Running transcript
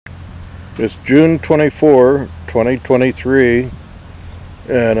It's June 24, 2023,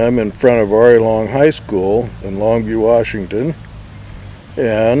 and I'm in front of Ari Long High School in Longview, Washington,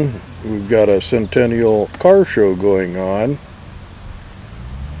 and we've got a Centennial car show going on,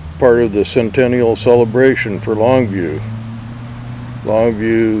 part of the Centennial celebration for Longview.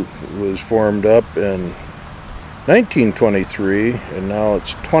 Longview was formed up in 1923, and now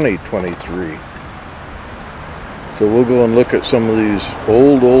it's 2023. So we'll go and look at some of these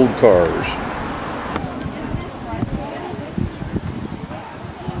old cars.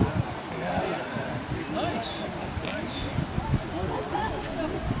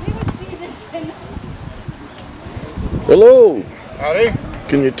 Hello. Howdy.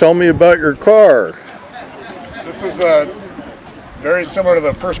 Can you tell me about your car? This is very similar to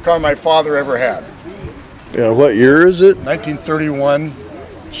the first car my father ever had. Yeah, what year is it? 1931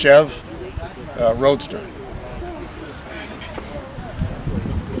 Chev Roadster.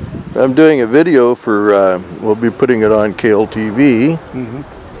 I'm doing a video for, we'll be putting it on KLTV.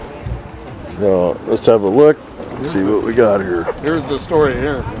 So let's have a look, see what we got here. Here's the story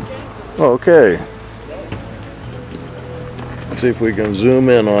here. Okay. Let's see if we can zoom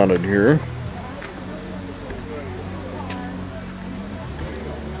in on it here.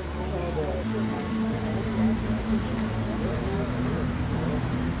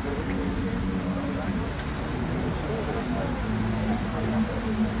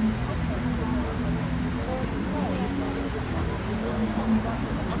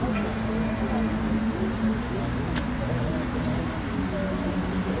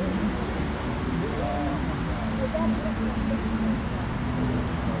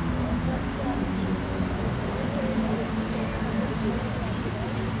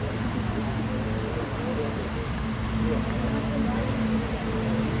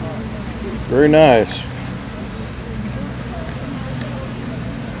 Very nice.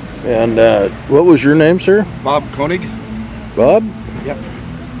 And what was your name, sir? Bob Koenig. Bob? Yep.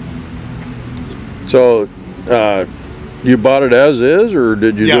 So you bought it as is, or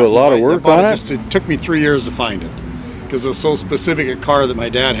did you do a lot of work on it? It took me 3 years to find it because it was so specific a car that my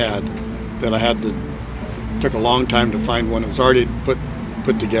dad had that I had to. Took a long time to find one. It was already put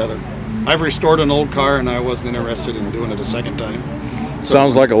together. I've restored an old car, and I wasn't interested in doing it a second time. So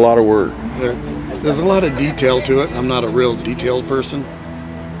sounds like a lot of work. There's a lot of detail to it. I'm not a real detailed person.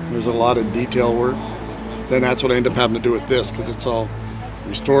 There's a lot of detail work. Then that's what I end up having to do with this because it's all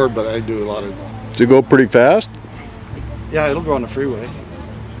restored, but I do a lot of... Does it go pretty fast? Yeah, it'll go on the freeway.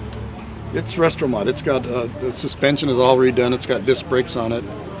 It's retromod. It's got, the suspension is all redone. It's got disc brakes on it.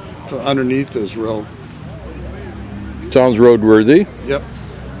 So underneath is real... Sounds roadworthy. Yep.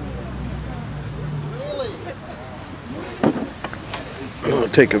 I'll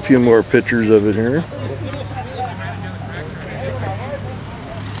take a few more pictures of it here.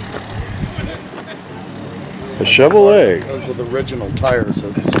 A Chevrolet. Those are the original tires.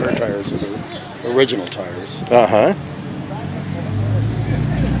 The spare tires are the original tires.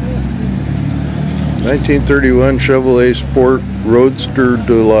 1931 Chevrolet Sport Roadster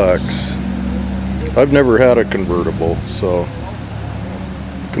Deluxe. I've never had a convertible, so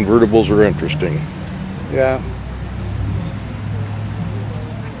convertibles are interesting. Yeah.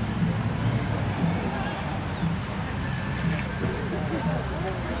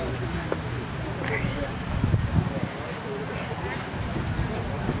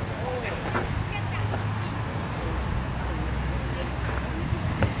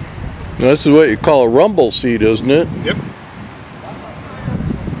 This is what you call a rumble seat, isn't it? Yep.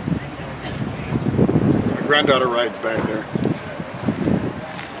 My granddaughter rides back there.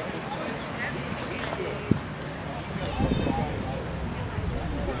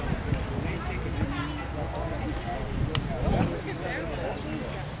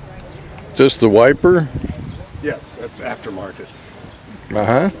 Is this the wiper? Yes, that's aftermarket.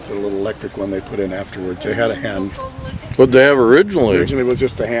 It's a little electric one they put in afterwards. They had a hand. What'd they have originally? Originally it was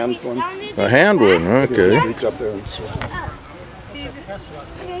just a hand one. A hand one, okay. Reach up there and switch.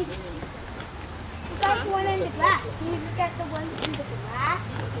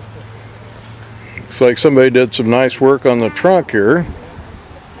 Looks like somebody did some nice work on the trunk here.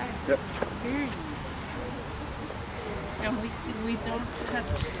 Yep.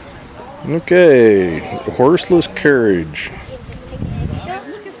 Okay, horseless carriage.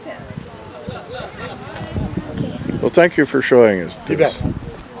 Well, thank you for showing us. You bet.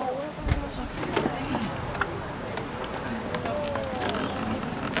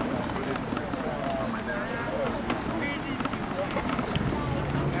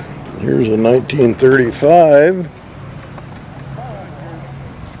 Here's a 1935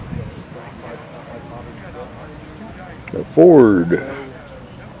 a Ford.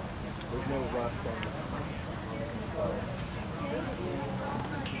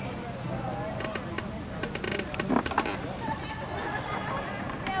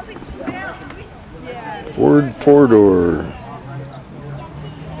 Ford four-door.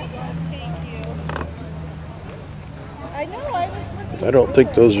 I don't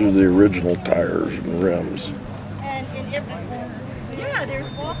think those are the original tires and rims. Yeah,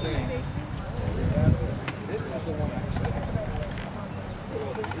 there's walking.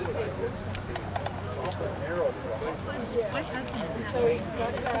 So we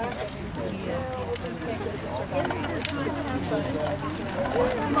got that.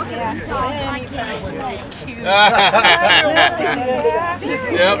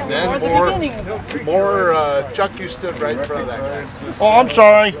 Yep, that's more Chuck, you stood right in front of that guy. Oh, I'm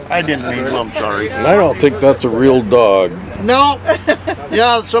sorry. I didn't mean to. I'm sorry. And I don't think that's a real dog. No.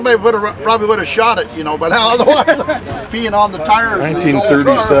 Yeah, somebody probably would have shot it, you know, but otherwise, peeing on the tire.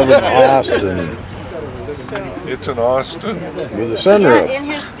 1937 Austin. It's an Austin. With a sunroof.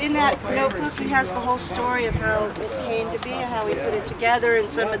 In that notebook, he has the whole story of how it came to be, how he put it together, and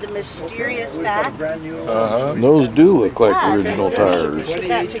some of the mysterious facts. Those do look like original tires. Put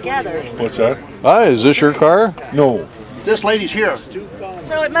that together. What's that? Hi, is this your car? No. This lady's here.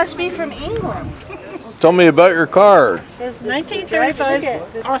 So it must be from England. Tell me about your car.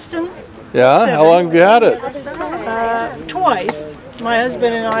 1935 Austin. Yeah? How long have you had it? Twice. My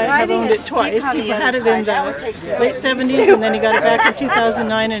husband and I have owned it twice. He had it in the late 70s and then he got it back in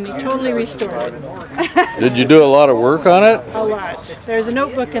 2009 and he totally restored it. Did you do a lot of work on it? A lot. There's a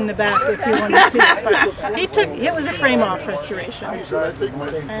notebook in the back if you want to see it. But it was a frame-off restoration.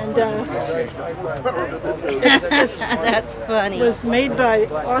 And That's funny. it was made by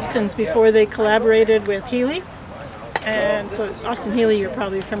Austins before they collaborated with Healy. And so Austin Healy, you're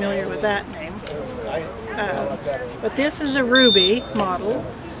probably familiar with that name. But this is a ruby model.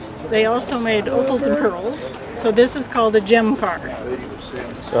 They also made opals and pearls. So this is called a gem car.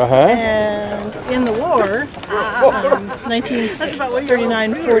 And in the war,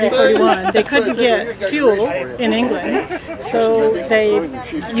 1939, 40, 41, they couldn't get fuel in England, so they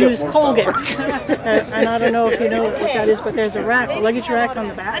used coal gas. And I don't know if you know what that is, but there's a rack, a luggage rack on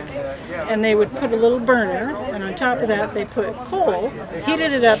the back, and they would put a little burner, and on top of that they put coal,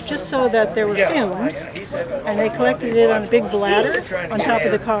 heated it up just so that there were fumes, and they collected it on a big bladder on top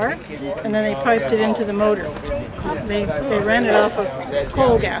of the car, and then they piped it into the motor. They ran it off of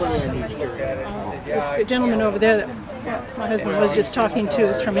coal gas. This gentleman over there that my husband was just talking to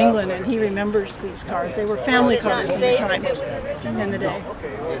is from England, and he remembers these cars. They were family cars in the time, in the day.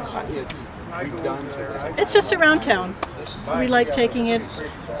 It's just around town. We like taking it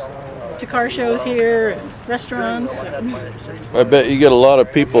to car shows here and restaurants. I bet you get a lot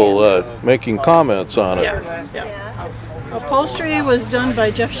of people making comments on it. Yeah. Upholstery was done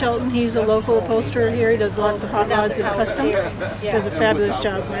by Jeff Shelton. He's a local upholsterer here. He does lots of hot rods and customs. He does a fabulous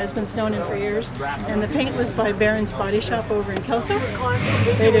job. My husband's known him for years. And the paint was by Barron's Body Shop over in Kelso.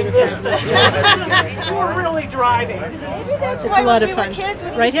 They did a fabulous job. We're really driving. It's a lot of fun.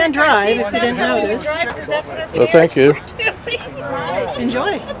 Right-hand drive, if you didn't notice. Well, thank you.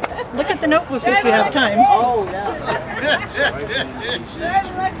 Enjoy. Look at the notebook if you have time.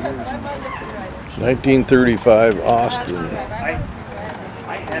 1935 Austin. I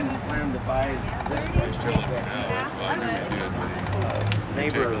hadn't planned to buy this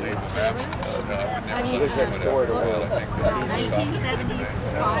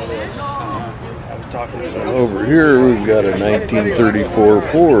And over here we've got a 1934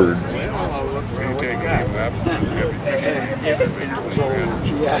 Ford.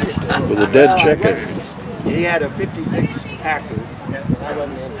 With a dead chicken. He had a 56 Packard.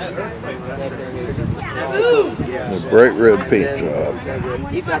 A bright red paint job.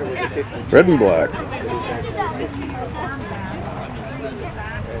 He thought it was a 50. Red and black.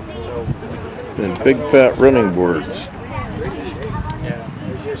 And big fat running boards.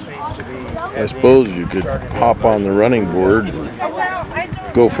 I suppose you could hop on the running board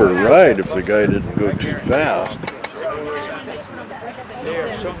and go for a ride if the guy didn't go too fast.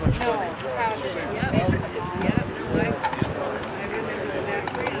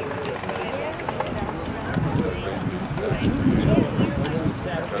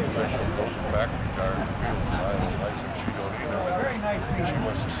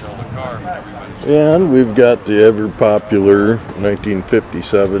 And we've got the ever popular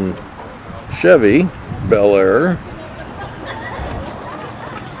 1957 Chevy Bel Air.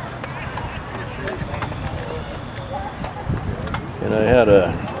 And I had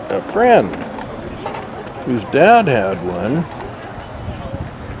a friend whose dad had one,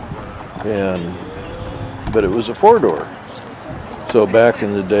 but it was a four-door. So back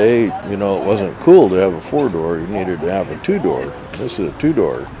in the day, you know, it wasn't cool to have a 4-door. You needed to have a 2-door. This is a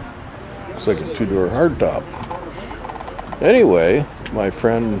 2-door. It's like a 2-door hardtop. Anyway, my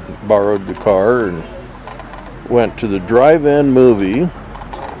friend borrowed the car and went to the drive-in movie.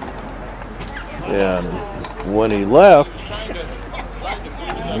 And when he left,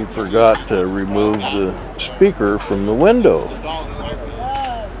 he forgot to remove the speaker from the window.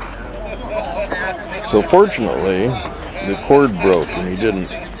 So fortunately, the cord broke and he didn't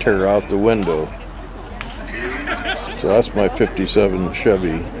tear out the window. So that's my 57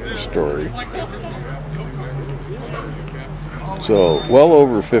 Chevy story. So well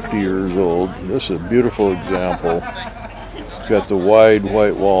over 50 years old. This is a beautiful example. It's got the wide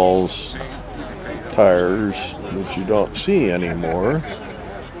white walls, tires, which you don't see anymore.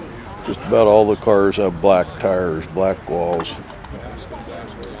 Just about all the cars have black tires, black walls.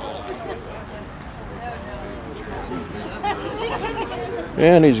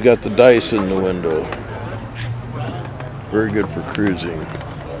 And he's got the dice in the window. Very good for cruising.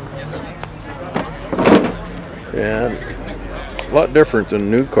 And a lot different than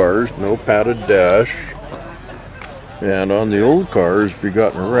new cars, no padded dash. And on the old cars, if you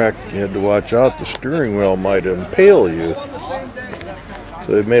got in a wreck, you had to watch out. The steering wheel might impale you.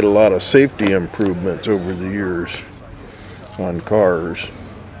 So they've made a lot of safety improvements over the years on cars.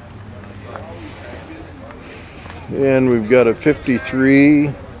 And we've got a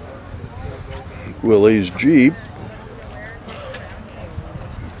 53 Willys Jeep.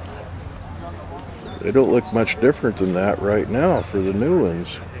 They don't look much different than that right now for the new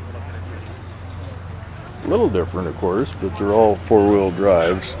ones. A little different, of course, but they're all 4-wheel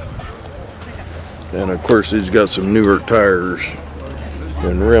drives. And of course, he's got some newer tires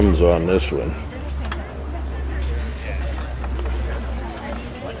and rims on this one.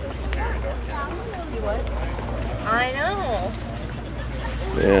 I know.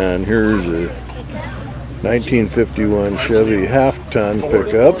 And here's a 1951 Chevy half-ton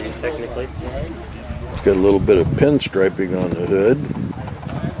pickup. It's got a little bit of pinstriping on the hood.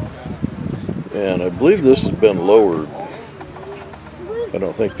 And I believe this has been lowered. I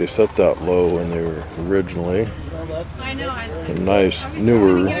don't think they set that low when they were originally. And nice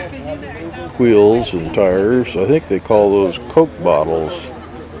newer wheels and tires. I think they call those Coke bottles.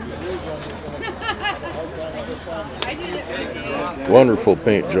 Wonderful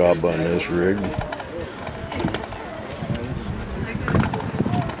paint job on this rig.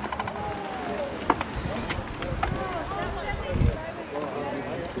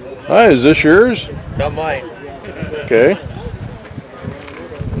 Hi, is this yours? Not mine. Okay.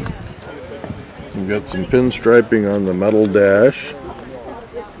 We've got some pinstriping on the metal dash.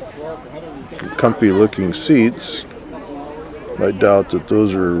 Some comfy looking seats. I doubt that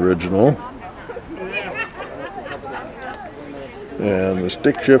those are original. And the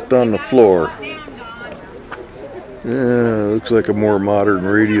stick shift on the floor. Yeah, looks like a more modern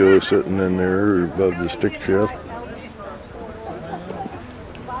radio sitting in there above the stick shift.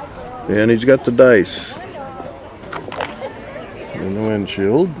 And he's got the dice in the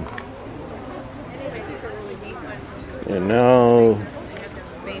windshield. And now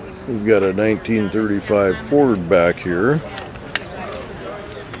we've got a 1935 Ford back here.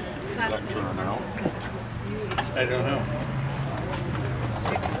 I don't know.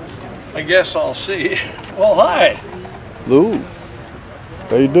 I guess I'll see. Well, hi. Lou,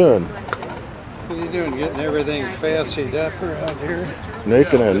 how you doing? What are you doing? Getting everything fancied up around here?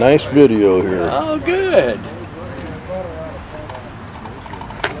 Making a nice video here. Oh, good.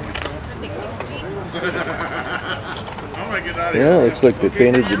 Yeah, looks like they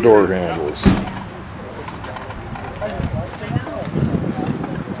painted the door handles.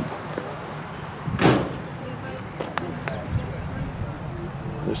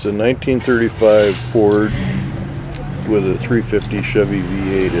 It's a 1935 Ford with a 350 Chevy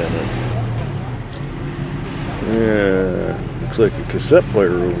V8 in it. Yeah, looks like a cassette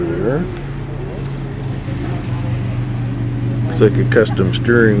player over there. Looks like a custom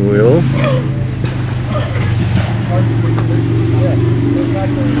steering wheel.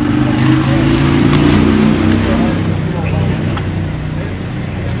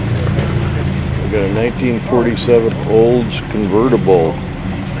 We got a 1947 Olds convertible.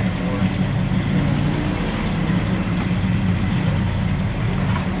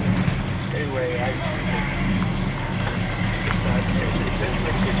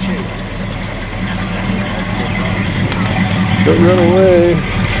 Don't run away.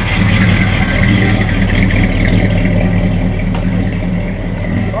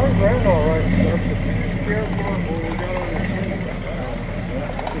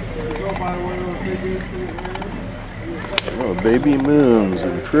 Oh, baby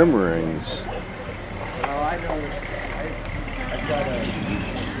trim rings.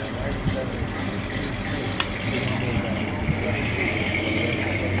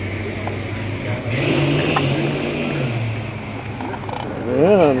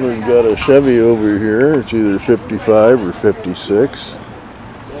 And we've got a Chevy over here. It's either 55 or 56.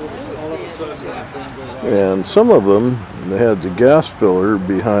 And some of them, they had the gas filler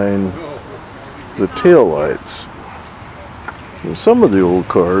behind the tail lights. In some of the old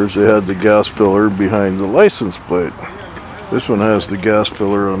cars, they had the gas filler behind the license plate. This one has the gas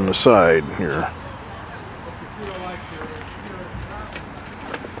filler on the side here.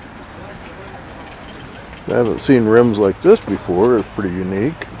 I haven't seen rims like this before. It's pretty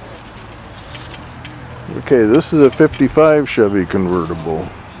unique. Okay, this is a 55 Chevy convertible.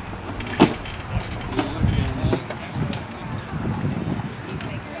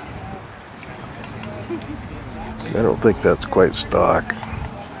 I don't think that's quite stock.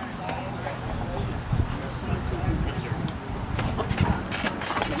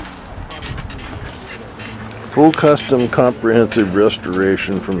 Full custom comprehensive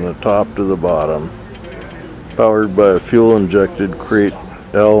restoration from the top to the bottom. Powered by a fuel-injected crate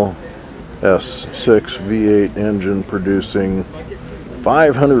LS6 V8 engine producing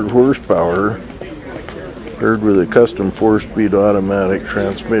 500 horsepower, paired with a custom 4-speed automatic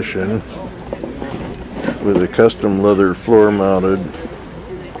transmission with a custom leather floor-mounted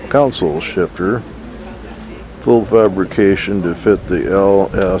console shifter. Full fabrication to fit the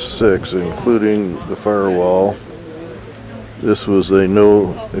LS6, including the firewall. This was a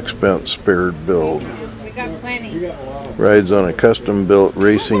no-expense spared build. Rides on a custom-built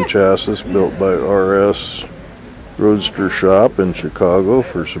racing chassis built by RS Roadster Shop in Chicago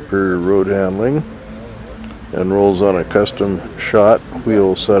for superior road handling, and rolls on a custom shot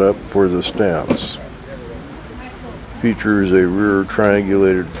wheel setup for the stance. Features a rear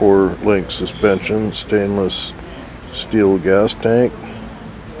triangulated 4-link suspension, stainless steel gas tank,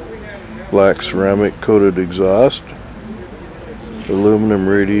 black ceramic coated exhaust, aluminum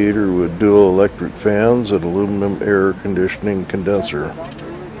radiator with dual electric fans and aluminum air conditioning condenser.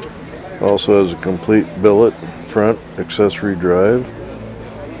 Also has a complete billet front accessory drive,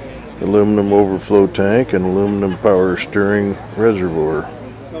 aluminum overflow tank, and aluminum power steering reservoir.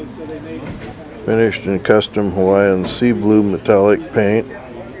 Finished in custom Hawaiian sea blue metallic paint,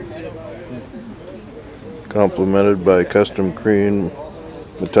 complemented by custom cream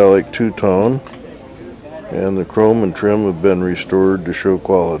metallic two-tone, and the chrome and trim have been restored to show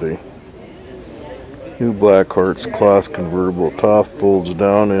quality. New Black Hearts cloth convertible top folds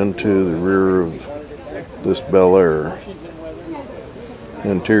down into the rear of this Bel Air.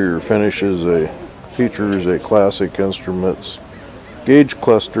 Interior features a classic Instruments gauge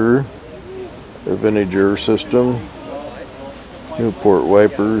cluster, a vintage air system, Newport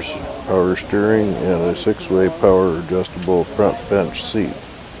wipers, power steering, and a 6-way power adjustable front bench seat.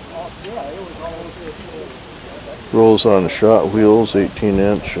 Rolls on shot wheels,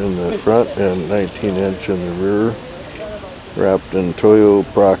 18-inch in the front and 19-inch in the rear, wrapped in Toyo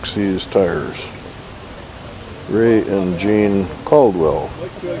Proxys tires. Ray and Jean Caldwell.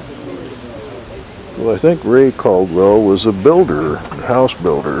 Well, I think Ray Caldwell was a builder, house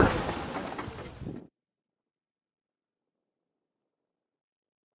builder.